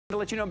To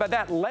let you know about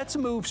that, let's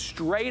move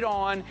straight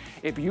on.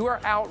 If you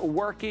are out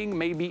working,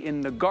 maybe in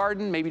the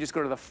garden, maybe just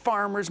go to the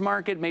farmer's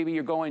market, maybe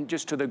you're going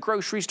just to the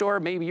grocery store,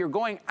 maybe you're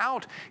going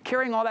out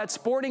carrying all that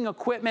sporting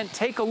equipment,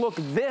 take a look.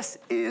 This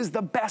is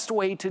the best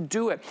way to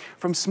do it.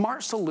 From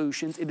Smart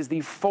Solutions, it is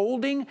the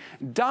folding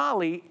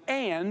dolly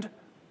and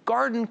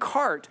garden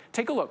cart.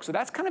 Take a look. So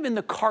that's kind of in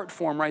the cart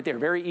form right there.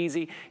 Very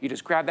easy. You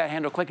just grab that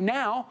handle, click.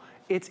 Now,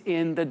 it's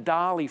in the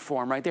dolly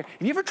form right there.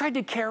 Have you ever tried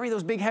to carry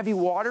those big heavy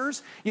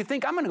waters? You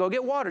think, I'm gonna go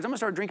get waters. I'm gonna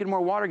start drinking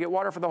more water, get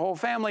water for the whole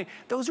family.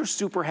 Those are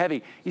super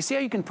heavy. You see how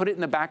you can put it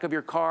in the back of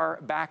your car,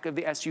 back of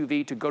the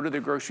SUV to go to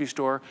the grocery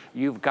store?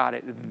 You've got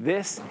it.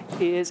 This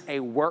is a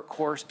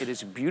workhorse. It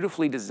is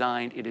beautifully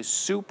designed. It is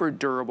super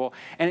durable.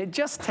 And it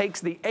just takes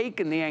the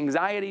ache and the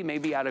anxiety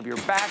maybe out of your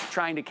back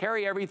trying to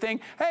carry everything.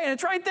 Hey, and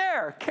it's right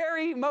there.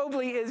 Carrie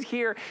Mobley is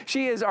here.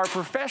 She is our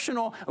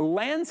professional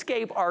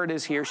landscape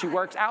artist here. She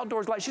works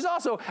outdoors. She's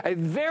also a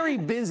very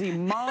busy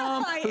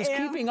mom who's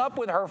keeping up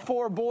with her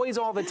 4 boys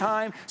all the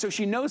time. So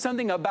she knows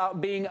something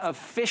about being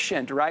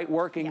efficient, right?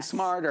 Working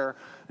smarter,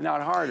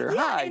 not harder.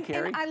 Yeah, Hi,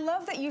 Carrie. And I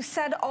love that you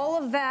said all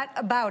of that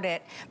about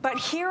it. But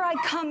here I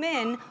come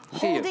in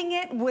holding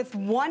it with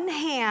one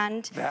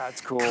hand. That's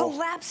cool.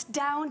 Collapsed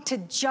down to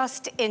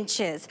just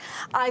inches.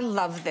 I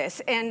love this.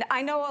 And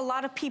I know a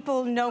lot of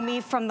people know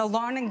me from the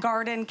lawn and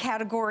garden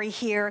category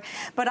here,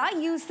 but I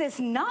use this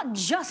not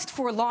just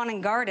for lawn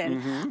and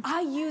garden.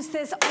 I use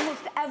this almost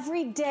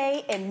every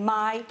day in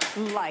my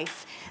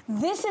life.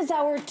 This is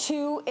our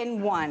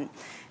 2-in-1.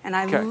 And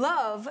I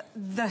love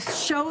the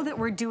show that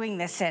we're doing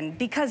this in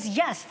because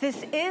yes,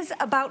 this is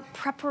about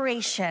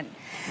preparation.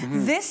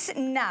 This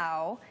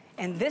now,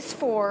 in this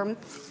form,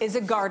 is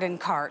a garden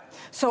cart.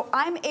 So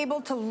I'm able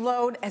to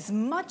load as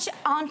much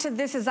onto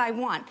this as I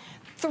want.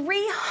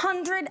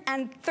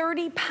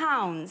 330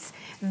 pounds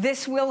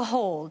this will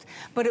hold,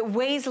 but it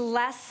weighs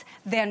less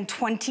than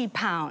 20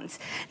 pounds.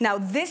 Now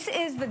this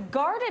is the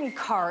garden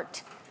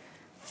cart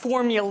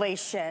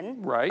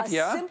formulation. Right,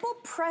 a simple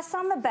press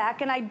on the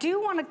back, and I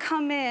do want to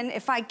come in,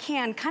 if I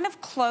can, kind of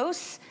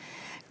close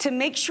to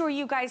make sure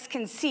you guys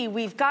can see.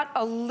 We've got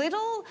a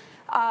little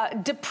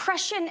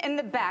depression in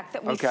the back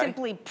that we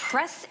simply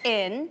press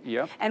in,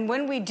 and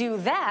when we do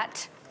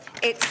that,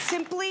 it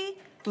simply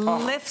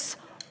lifts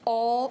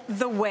all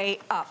the way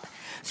up.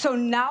 So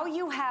now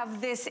you have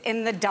this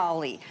in the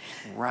dolly.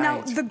 Now,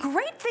 the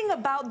great thing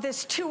about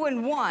this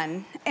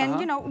 2-in-1, and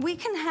you know, we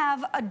can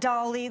have a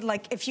dolly,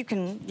 like if you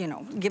can, you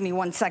know, give me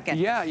 1 second.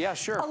 Yeah,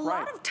 sure. A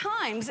lot of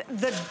times,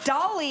 the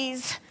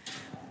dollies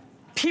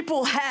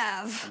people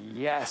have.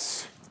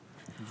 Yes.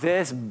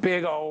 This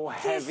big old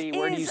heavy,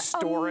 where do you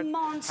store it?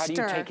 Monster. How do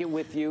you take it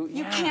with you?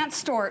 You can't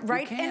store it,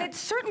 right? And it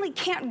certainly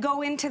can't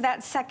go into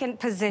that second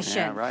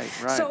position. Yeah, right.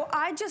 So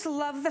I just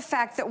love the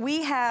fact that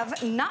we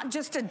have not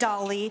just a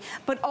dolly,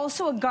 but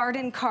also a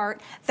garden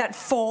cart that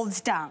folds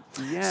down.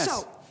 Yes.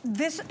 So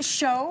this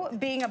show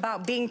being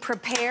about being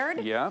prepared.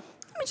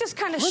 Let me just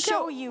kind of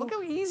show you. Look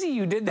how easy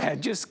you did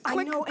that. Just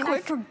click, I know, and I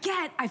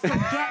forget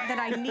that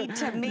I need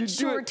to make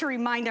sure to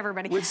remind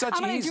everybody. With such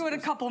I'm going to do it a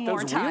couple more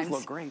times. Those wheels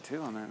look great too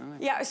on that.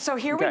 Yeah, so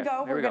here we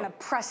go. We're going to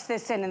press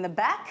this in the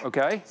back.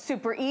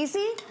 Super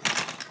easy.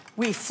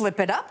 We flip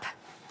it up.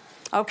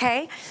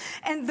 Okay,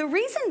 and the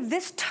reason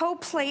this toe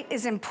plate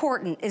is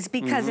important is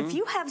because if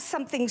you have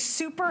something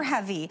super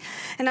heavy,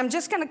 and I'm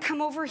just gonna come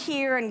over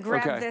here and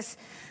grab this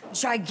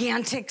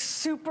gigantic,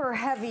 super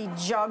heavy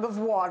jug of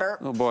water.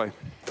 Oh boy,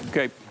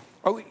 okay.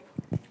 Oh,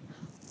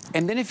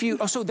 and then if you,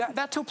 so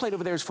that toe plate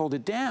over there is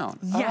folded down.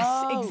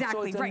 Yes,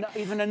 exactly, so it's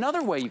even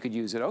another way you could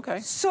use it,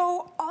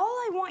 So all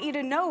I want you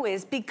to know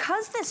is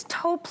because this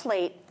toe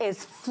plate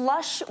is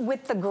flush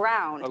with the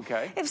ground,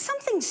 if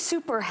something's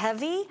super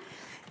heavy,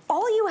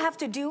 all you have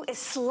to do is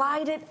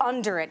slide it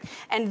under it,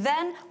 and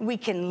then we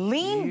can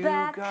lean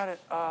back. You got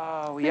it.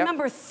 Oh,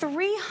 Remember,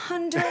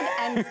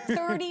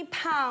 330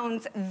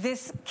 pounds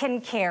this can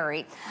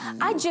carry.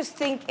 I just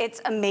think it's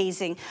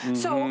amazing.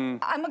 So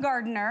I'm a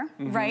gardener,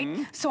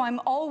 right? So I'm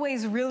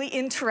always really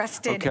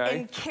interested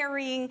in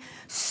carrying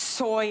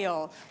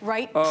soil,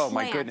 right? Oh, Plants.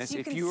 my goodness.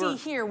 You can see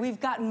here, we've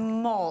got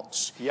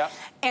mulch.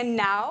 And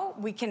now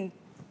we can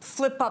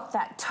flip up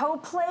that toe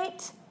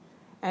plate,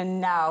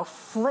 and now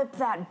flip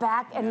that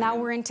back, and now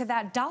we're into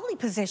that dolly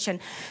position.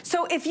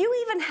 So if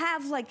you even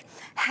have like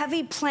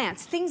heavy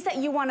plants, things that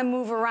you want to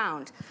move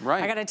around,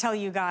 I gotta tell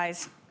you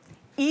guys,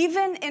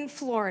 even in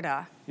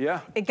Florida,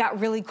 it got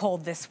really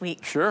cold this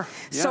week.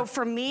 So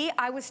for me,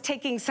 I was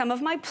taking some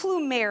of my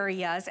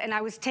plumerias and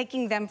I was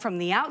taking them from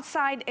the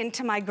outside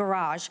into my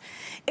garage.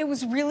 It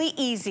was really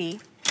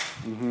easy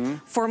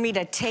for me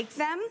to take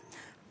them,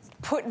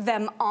 put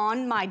them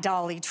on my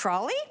dolly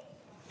trolley,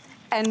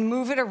 and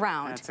move it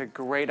around. That's a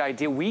great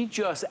idea. We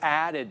just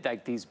added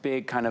like these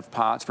big kind of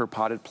pots for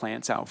potted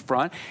plants out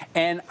front.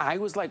 And I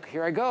was like,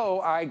 here I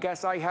go. I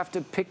guess I have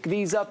to pick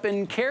these up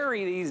and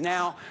carry these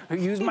now.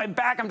 Use my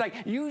back. I'm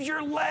like, use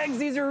your legs.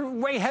 These are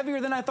way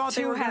heavier than I thought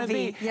they were going to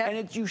be. Yep.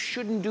 And you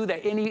shouldn't do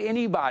that.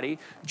 Anybody,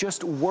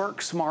 just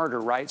work smarter,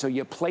 right? So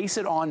you place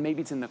it on,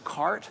 maybe it's in the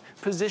cart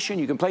position.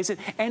 You can place it.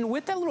 And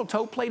with that little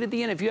toe plate at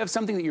the end, if you have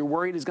something that you're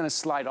worried is going to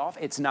slide off,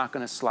 it's not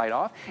going to slide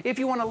off. If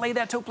you want to lay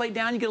that toe plate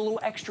down, you get a little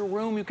extra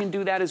room, you can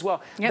do that as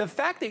well. Yep. The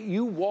fact that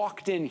you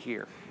walked in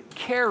here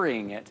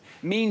carrying it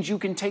means you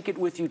can take it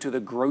with you to the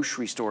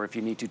grocery store if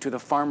you need to the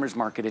farmer's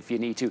market if you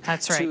need to,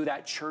 That's right. to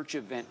that church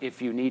event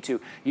if you need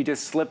to. You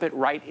just slip it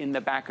right in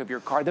the back of your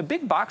car. The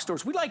big box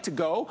stores, we like to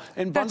go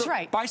and bundle,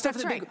 buy stuff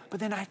in the big,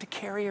 but then I have to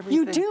carry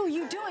everything.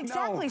 You do,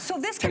 exactly. No. So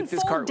this can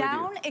fold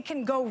down, it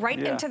can go right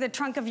into the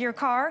trunk of your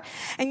car.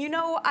 And you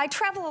know, I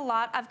travel a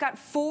lot. I've got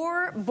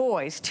 4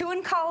 boys, 2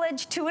 in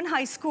college, 2 in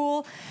high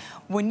school.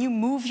 When you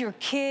move your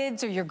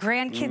kids or your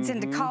grandkids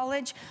into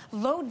college,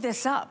 load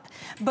this up.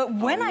 But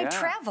when I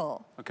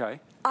travel,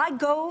 I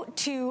go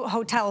to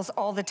hotels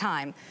all the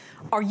time.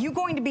 Are you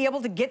going to be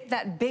able to get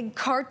that big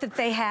cart that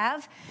they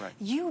have? Right.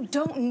 You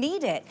don't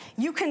need it.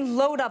 You can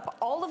load up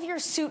all of your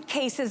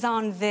suitcases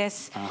on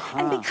this.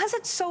 And because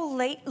it's so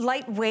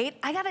lightweight,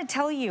 I gotta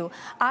tell you,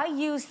 I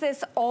use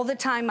this all the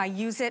time. I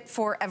use it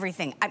for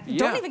everything.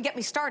 Don't even get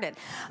me started.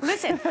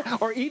 Listen.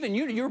 Or even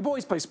your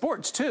boys play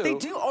sports too. They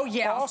do, oh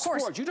yeah, all of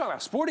course. Sports. You talk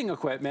about sporting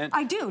equipment.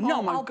 I do,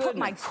 no, I'll put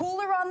my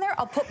cooler on there,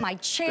 I'll put my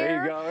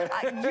chair.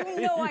 There you go.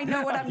 You know I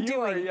know what I'm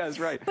doing. Yes,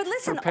 right. But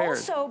listen,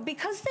 also,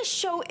 because this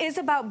show is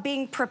about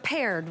being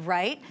prepared,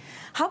 right?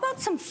 How about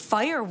some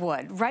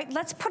firewood, right?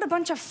 Let's put a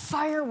bunch of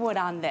firewood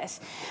on this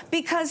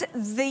because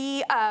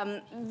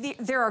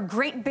there are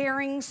great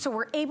bearings, so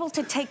we're able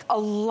to take a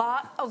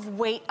lot of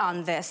weight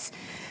on this.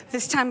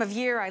 This time of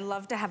year, I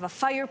love to have a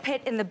fire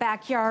pit in the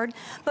backyard,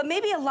 but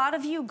maybe a lot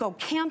of you go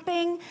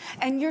camping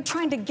and you're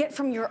trying to get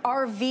from your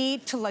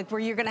RV to like where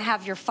you're gonna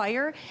have your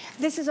fire.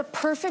 This is a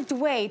perfect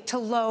way to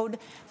load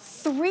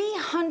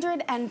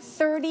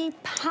 330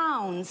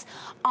 pounds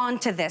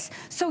onto this.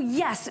 So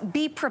yes,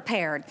 be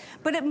prepared,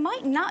 but it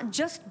might not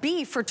just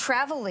be for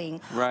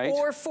traveling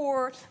or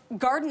for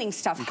gardening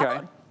stuff. How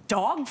about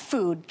dog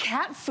food,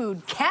 cat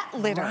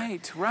litter?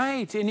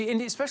 Right.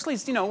 And especially,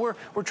 you know,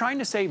 we're trying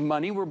to save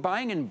money. We're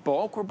buying in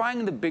bulk. We're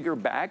buying in the bigger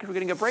bag. We're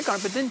getting a break on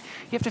it. But then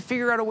you have to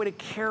figure out a way to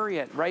carry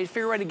it, right?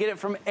 Figure out how to get it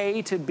from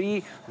A to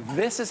B.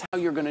 This is how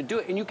you're going to do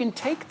it. And you can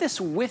take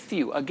this with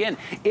you. Again,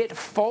 it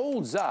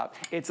folds up.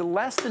 It's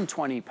less than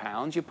 20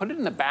 pounds. You put it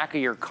in the back of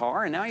your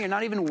car, and now you're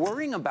not even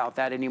worrying about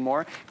that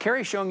anymore.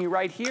 Carrie's showing you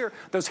right here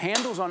those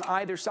handles on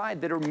either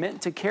side that are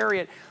meant to carry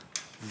it.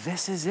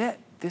 This is it.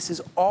 This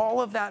is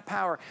all of that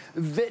power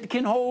that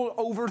can hold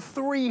over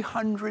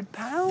 300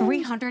 pounds.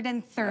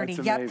 330,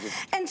 That's amazing.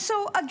 And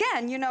so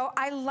again, you know,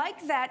 I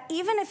like that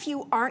even if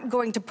you aren't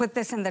going to put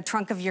this in the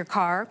trunk of your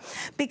car,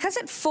 because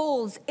it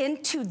folds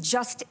into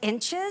just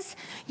inches,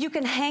 you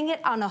can hang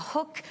it on a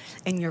hook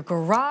in your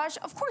garage.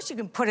 Of course, you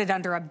can put it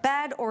under a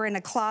bed or in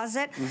a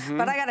closet,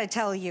 but I gotta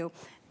tell you,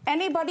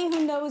 anybody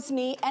who knows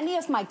me, any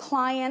of my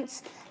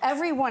clients,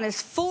 everyone is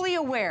fully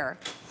aware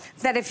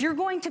that if you're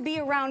going to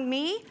be around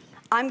me,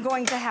 I'm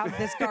going to have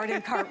this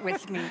garden cart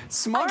with me.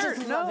 Smart, I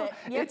just love it.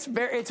 Yep.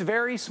 It's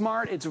very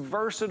smart, it's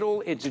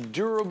versatile, it's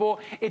durable,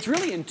 it's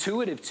really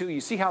intuitive too.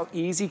 You see how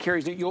easy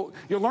carries it. You'll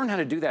learn how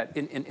to do that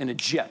in a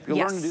jet. You'll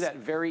learn to do that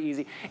very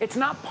easy. It's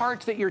not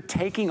parts that you're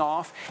taking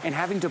off and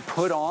having to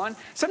put on.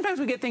 Sometimes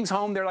we get things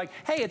home, they're like,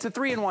 hey, it's a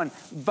 3-in-1.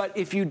 But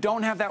if you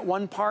don't have that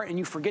one part and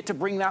you forget to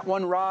bring that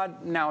one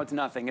rod, now it's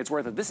nothing. It's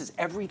worth it.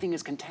 Everything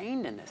is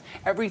contained in this.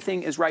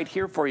 Everything is right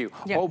here for you.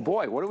 Yep. Oh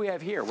boy, what do we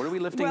have here? What are we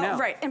lifting now?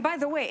 Right, and by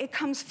the way, it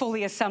comes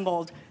fully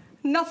assembled.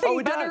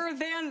 Nothing better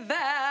than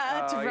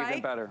that, right?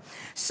 Even better.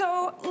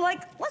 So,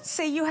 like, let's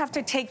say you have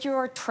to take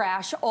your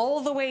trash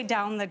all the way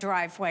down the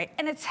driveway,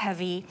 and it's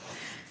heavy.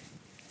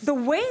 The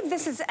way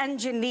this is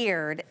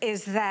engineered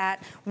is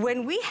that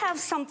when we have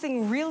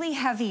something really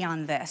heavy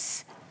on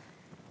this,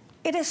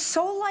 it is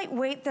so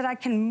lightweight that I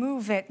can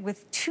move it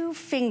with 2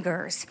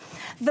 fingers.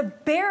 The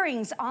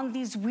bearings on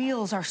these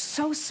wheels are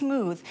so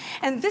smooth.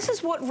 And this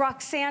is what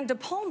Roxanne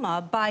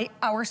DePalma by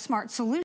Our Smart Solutions